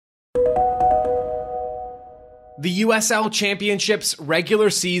The USL Championship's regular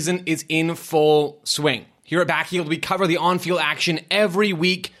season is in full swing. Here at Backfield, we cover the on-field action every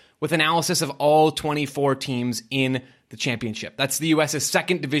week with analysis of all 24 teams in the championship. That's the US's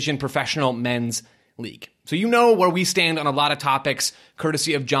second division professional men's league. So you know where we stand on a lot of topics,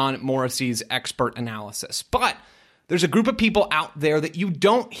 courtesy of John Morrissey's expert analysis. But there's a group of people out there that you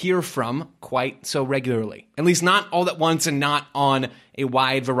don't hear from quite so regularly, at least not all at once and not on a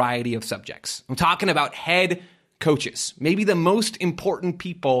wide variety of subjects. I'm talking about head coaches, maybe the most important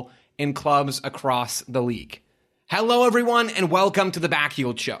people in clubs across the league. Hello, everyone, and welcome to the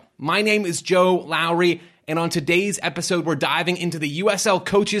Backfield Show. My name is Joe Lowry, and on today's episode, we're diving into the USL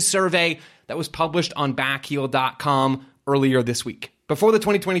Coaches Survey that was published on Backheel.com earlier this week. Before the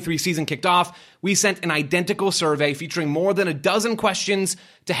 2023 season kicked off, we sent an identical survey featuring more than a dozen questions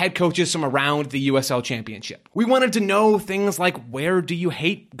to head coaches from around the USL Championship. We wanted to know things like, where do you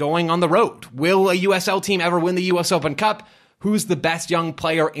hate going on the road? Will a USL team ever win the US Open Cup? Who's the best young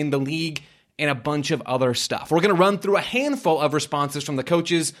player in the league? And a bunch of other stuff. We're going to run through a handful of responses from the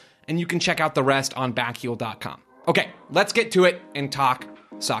coaches, and you can check out the rest on Backheel.com. Okay, let's get to it and talk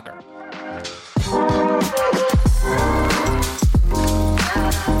soccer.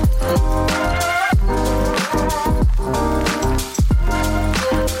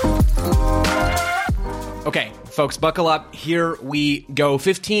 Okay, folks, buckle up. Here we go.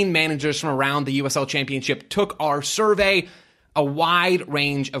 15 managers from around the USL Championship took our survey, a wide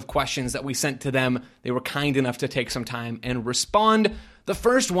range of questions that we sent to them. They were kind enough to take some time and respond. The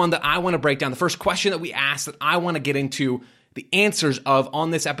first one that I want to break down, the first question that we asked that I want to get into the answers of on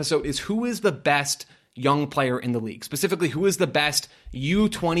this episode is, who is the best young player in the league? Specifically, who is the best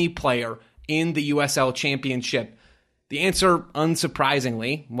U20 player in the USL Championship? The answer,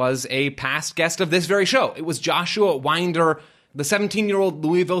 unsurprisingly, was a past guest of this very show. It was Joshua Winder. The 17-year-old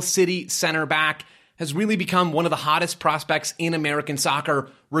Louisville City center back has really become one of the hottest prospects in American soccer,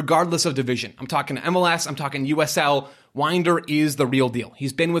 regardless of division. I'm talking MLS, I'm talking USL. Winder is the real deal.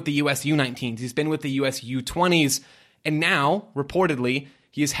 He's been with the US U19s, he's been with the US U20s, and now, reportedly,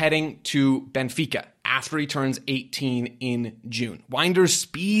 he is heading to Benfica after he turns 18 in June. Winder's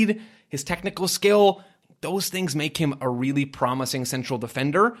speed, his technical skill, those things make him a really promising central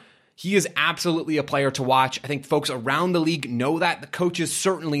defender. He is absolutely a player to watch. I think folks around the league know that. The coaches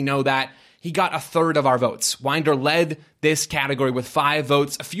certainly know that. He got a third of our votes. Winder led this category with 5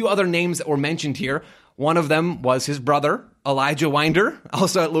 votes. A few other names that were mentioned here. One of them was his brother, Elijah Winder,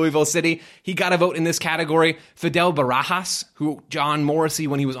 also at Louisville City. He got a vote in this category. Fidel Barajas, who John Morrissey,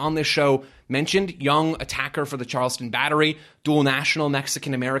 when he was on this show, mentioned, young attacker for the Charleston Battery, dual national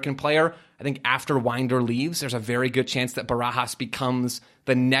Mexican-American player. I think after Winder leaves, there's a very good chance that Barajas becomes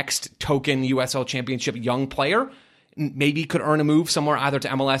the next token USL Championship young player. Maybe could earn a move somewhere either to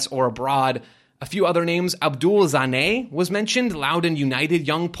MLS or abroad. A few other names. Abdul Zaneh was mentioned, Loudoun United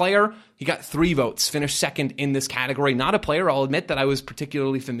young player. He got 3 votes, finished second in this category. Not a player, I'll admit, that I was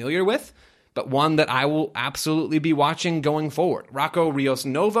particularly familiar with, but one that I will absolutely be watching going forward. Rocco Rios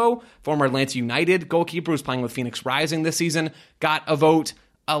Novo, former Atlanta United goalkeeper who's playing with Phoenix Rising this season, got a vote.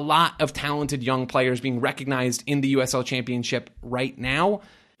 A lot of talented young players being recognized in the USL Championship right now.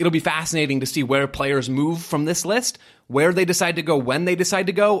 It'll be fascinating to see where players move from this list, where they decide to go, when they decide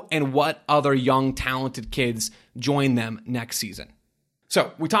to go, and what other young, talented kids join them next season.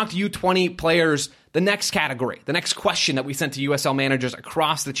 So we talked to U20 players. The next category, the next question that we sent to USL managers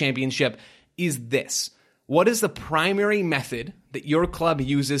across the championship is this. What is the primary method that your club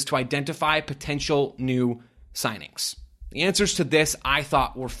uses to identify potential new signings? The answers to this I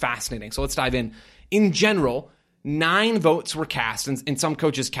thought were fascinating. So let's dive in. In general, 9 votes were cast, and some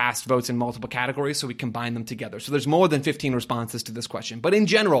coaches cast votes in multiple categories, so we combine them together. So there's more than 15 responses to this question. But in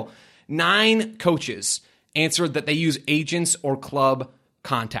general, 9 coaches answered that they use agents or club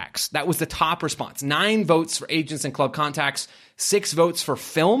contacts. That was the top response. 9 votes for agents and club contacts, 6 votes for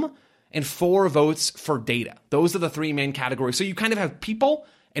film, and 4 votes for data. Those are the 3 main categories. So you kind of have people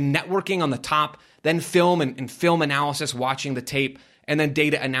and networking on the top, then film and film analysis, watching the tape, and then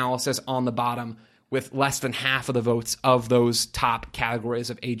data analysis on the bottom, with less than half of the votes of those top categories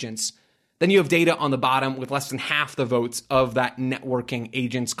of agents. Then you have data on the bottom with less than half the votes of that networking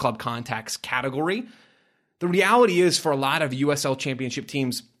agents, club contacts category. The reality is, for a lot of USL Championship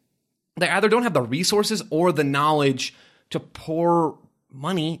teams, they either don't have the resources or the knowledge to pour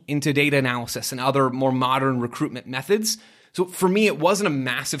money into data analysis and other more modern recruitment methods. So for me, it wasn't a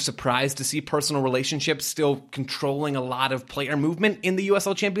massive surprise to see personal relationships still controlling a lot of player movement in the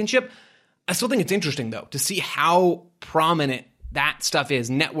USL Championship. I still think it's interesting, though, to see how prominent that stuff is.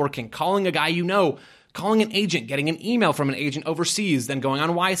 Networking, calling a guy you know, calling an agent, getting an email from an agent overseas, then going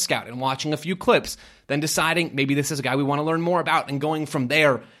on Y-Scout and watching a few clips, then deciding maybe this is a guy we want to learn more about and going from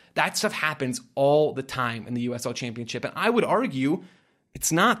there. That stuff happens all the time in the USL Championship. And I would argue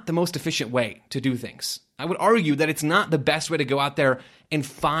it's not the most efficient way to do things. I would argue that it's not the best way to go out there and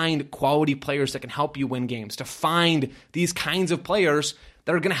find quality players that can help you win games, to find these kinds of players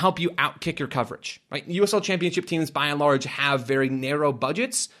that are going to help you outkick your coverage. Right? USL Championship teams, by and large, have very narrow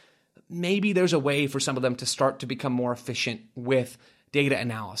budgets. Maybe there's a way for some of them to start to become more efficient with data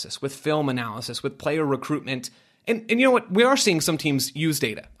analysis, with film analysis, with player recruitment. And you know what? We are seeing some teams use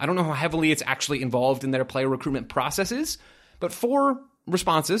data. I don't know how heavily it's actually involved in their player recruitment processes, but 4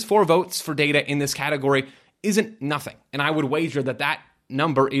 responses, 4 votes for data in this category isn't nothing. And I would wager that that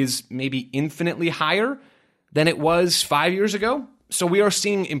number is maybe infinitely higher than it was 5 years ago. So we are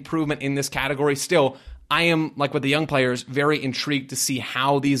seeing improvement in this category. Still, I am, like with the young players, very intrigued to see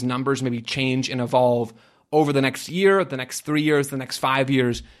how these numbers maybe change and evolve over the next year, the next 3 years, the next 5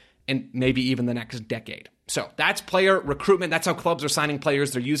 years, and maybe even the next decade. So that's player recruitment. That's how clubs are signing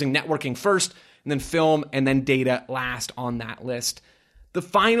players. They're using networking first, and then film, and then data last on that list. The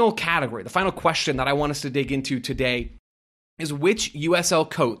final category, the final question that I want us to dig into today is, which USL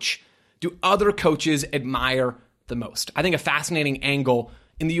coach do other coaches admire the most? I think a fascinating angle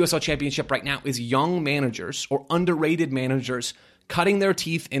in the USL Championship right now is young managers or underrated managers cutting their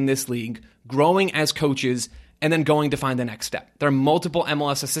teeth in this league, growing as coaches, and then going to find the next step. There are multiple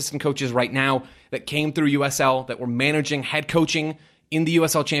MLS assistant coaches right now that came through USL that were managing head coaching in the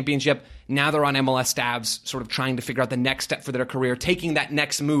USL Championship. Now they're on MLS staffs, sort of trying to figure out the next step for their career, taking that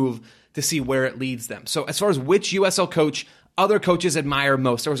next move to see where it leads them. So as far as which USL coach other coaches admire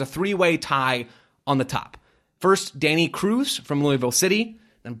most, there was a 3-way tie on the top. First, Danny Cruz from Louisville City,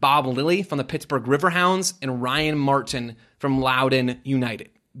 then Bob Lilly from the Pittsburgh Riverhounds, and Ryan Martin from Loudoun United.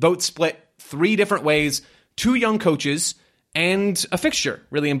 Votes split 3 different ways, 2 young coaches, and a fixture,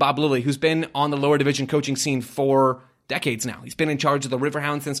 really, in Bob Lilly, who's been on the lower division coaching scene for decades now. He's been in charge of the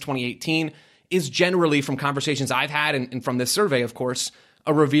Riverhounds since 2018, is generally, from conversations I've had and from this survey, of course,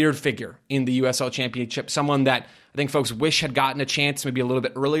 a revered figure in the USL Championship, someone that I think folks wish had gotten a chance maybe a little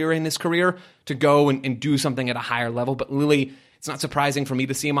bit earlier in his career to go and do something at a higher level. But Lilly, it's not surprising for me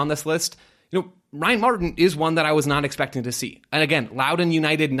to see him on this list. You know, Ryan Martin is one that I was not expecting to see. And again, Loudoun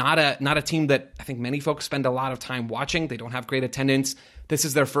United, not a team that I think many folks spend a lot of time watching. They don't have great attendance. This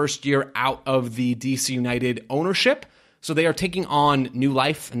is their first year out of the DC United ownership. So they are taking on new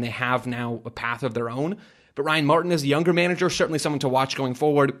life, and they have now a path of their own. But Ryan Martin is a younger manager, certainly someone to watch going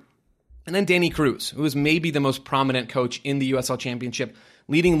forward. And then Danny Cruz, who is maybe the most prominent coach in the USL Championship,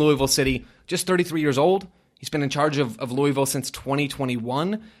 leading Louisville City, just 33 years old. He's been in charge of Louisville since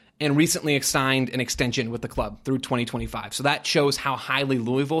 2021 and recently signed an extension with the club through 2025. So that shows how highly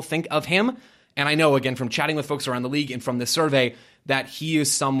Louisville think of him. And I know, again, from chatting with folks around the league and from this survey, that he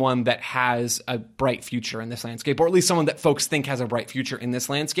is someone that has a bright future in this landscape, or at least someone that folks think has a bright future in this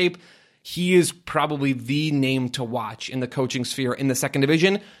landscape. He is probably the name to watch in the coaching sphere in the second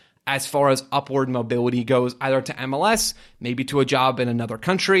division as far as upward mobility goes, either to MLS, maybe to a job in another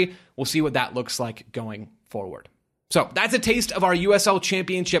country. We'll see what that looks like going forward. So that's a taste of our USL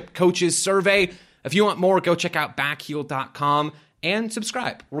Championship Coaches Survey. If you want more, go check out backheel.com and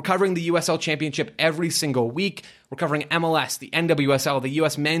subscribe. We're covering the USL Championship every single week. We're covering MLS, the NWSL, the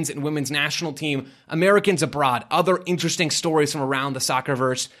U.S. men's and women's national team, Americans abroad, other interesting stories from around the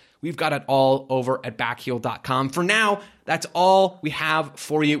soccerverse. We've got it all over at backheel.com. For now, that's all we have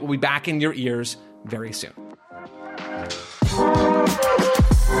for you. We'll be back in your ears very soon.